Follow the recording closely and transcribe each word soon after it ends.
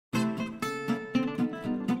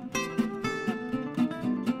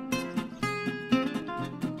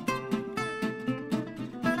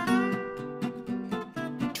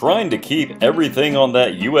trying to keep everything on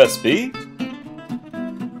that USB?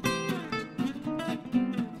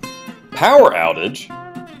 Power outage?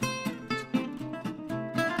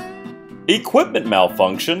 Equipment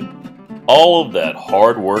malfunction? All of that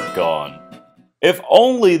hard work gone. If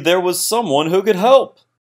only there was someone who could help.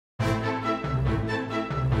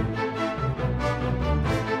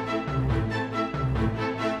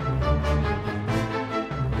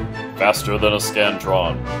 Faster than a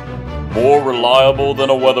Scantron. More reliable than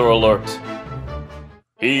a weather alert.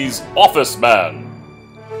 He's Office Man.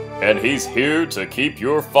 And he's here to keep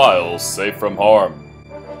your files safe from harm.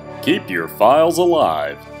 Keep your files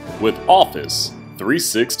alive with Office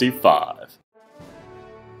 365.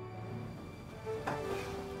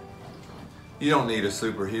 You don't need a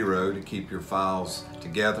superhero to keep your files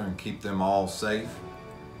together and keep them all safe.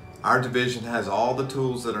 Our division has all the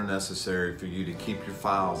tools that are necessary for you to keep your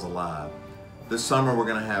files alive. This summer we're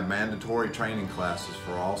going to have mandatory training classes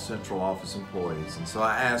for all central office employees, and so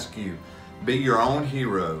I ask you, be your own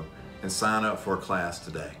hero and sign up for a class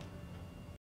today.